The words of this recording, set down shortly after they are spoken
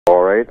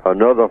All right,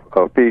 another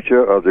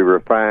feature of the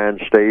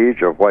refined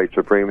stage of white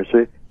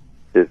supremacy,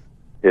 it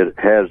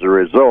has the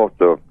result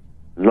of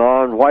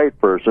non-white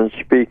persons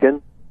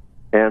speaking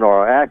and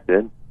are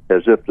acting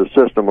as if the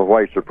system of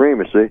white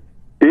supremacy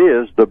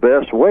is the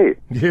best way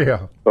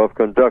of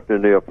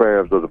conducting the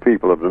affairs of the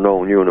people of the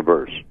known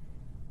universe.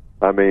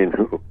 I mean,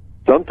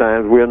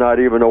 sometimes we're not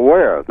even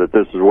aware that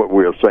this is what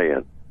we're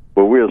saying.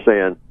 But we're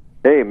saying,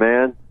 hey,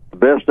 man, the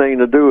best thing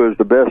to do is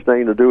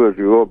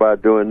you go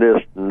about doing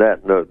this and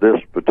that and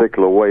this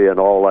particular way and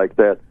all like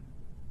that,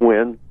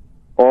 when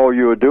all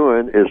you're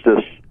doing is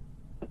just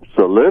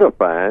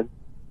solidifying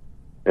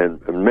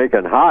and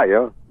making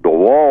higher the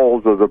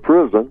walls of the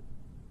prison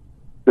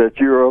that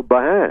you're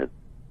behind.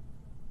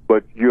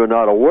 But you're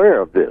not aware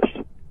of this.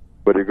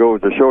 But it goes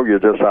to show you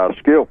just how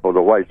skillful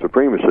the white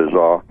supremacists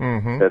are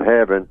at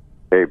having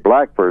a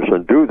black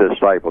person do this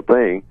type of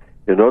thing.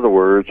 In other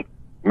words,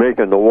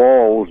 making the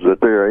walls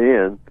that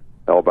they're in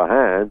or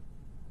behind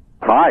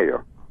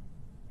higher.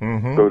 So,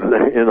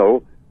 you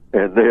know,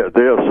 and they're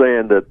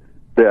saying that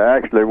they're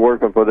actually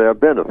working for their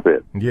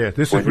benefit. Yeah,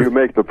 this when is you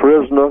make the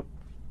prisoner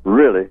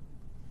really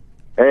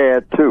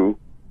add to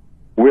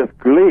with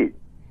glee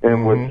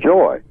and with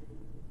joy.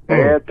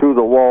 Add to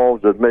the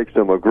walls that makes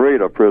him a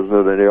greater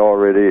prisoner than he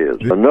already is.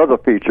 Another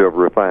feature of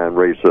refined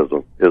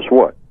racism is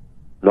what?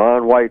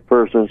 Non-white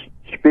persons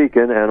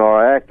speaking and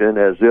are acting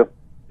as if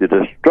the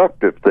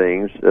destructive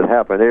things that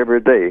happen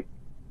every day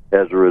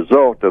as a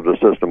result of the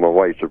system of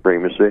white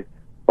supremacy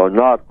are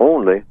not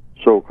only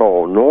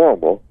so-called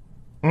normal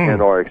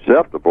and are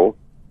acceptable,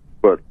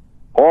 but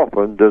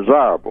often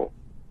desirable.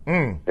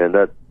 And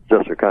that's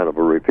just a kind of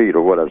a repeat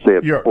of what I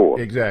said before.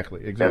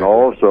 Exactly. And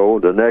also,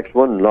 the next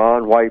one,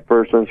 non-white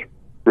persons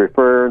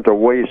preferring to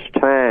waste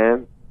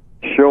time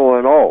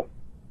showing off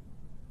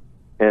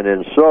and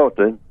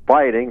insulting,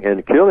 fighting,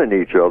 and killing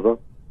each other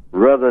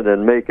rather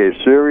than make a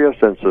serious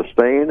and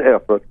sustained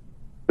effort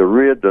to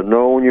rid the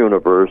known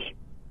universe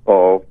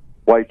of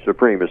white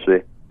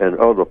supremacy and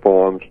other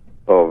forms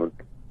of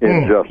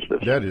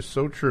injustice. That is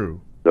so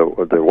true. The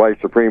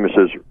white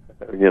supremacists,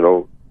 you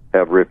know,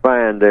 have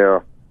refined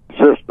their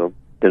system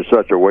in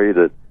such a way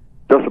that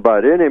just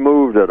about any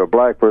move that a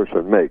black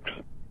person makes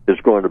is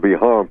going to be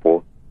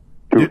harmful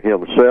to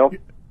himself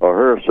or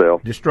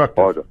herself.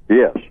 Destructive.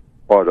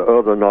 Or the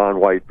other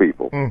non-white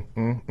people.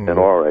 And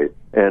all right.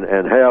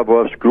 And have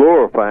us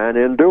glorifying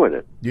in doing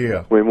it.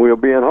 Yeah. When we're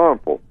being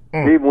harmful.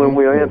 Even when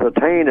we're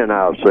entertaining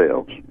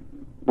ourselves,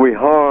 we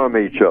harm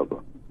each other.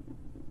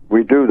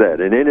 We do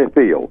that in any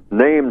field.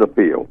 Name the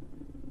field.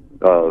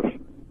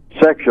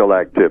 Sexual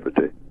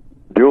activity.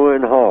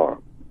 Doing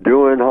harm.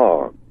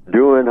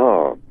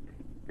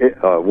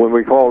 When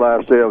we call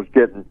ourselves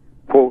getting,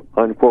 quote,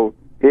 unquote,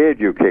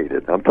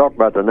 educated. I'm talking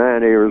about the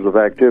 9 areas of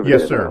activity.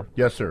 Yes, sir. Now.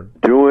 Yes, sir.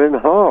 Doing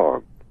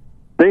harm.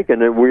 Thinking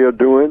that we are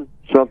doing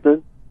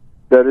something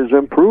that is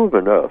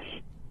improving us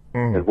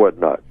and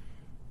whatnot.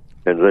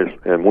 And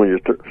when you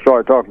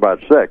start talking about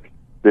sex,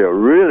 they're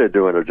really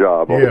doing a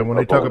job. Yeah, when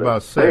they talk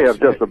about sex. They have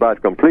just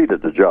about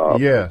completed the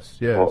job. Yes.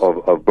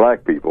 Of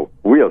black people.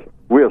 We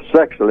are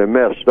sexually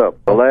messed up.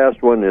 The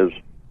last one is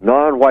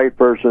non-white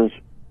persons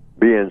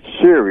being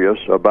serious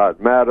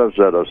about matters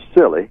that are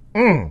silly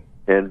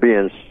and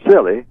being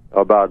silly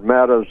about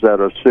matters that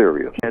are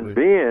serious, and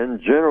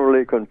being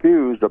generally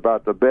confused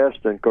about the best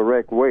and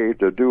correct way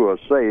to do or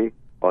say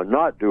or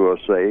not do or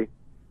say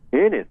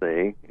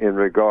anything in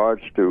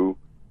regards to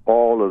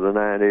all of the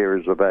 9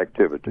 areas of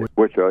activity,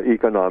 which are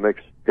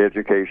economics,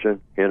 education,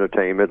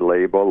 entertainment,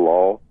 labor,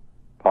 law,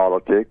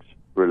 politics,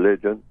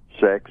 religion,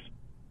 sex,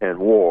 and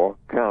war,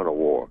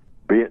 counter-war.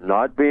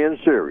 Not being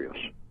serious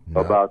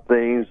about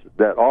things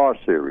that are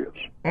serious.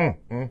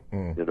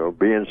 You know,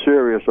 being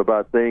serious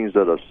about things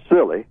that are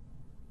silly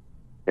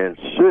and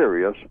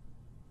serious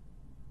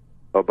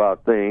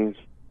about things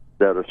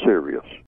that are serious.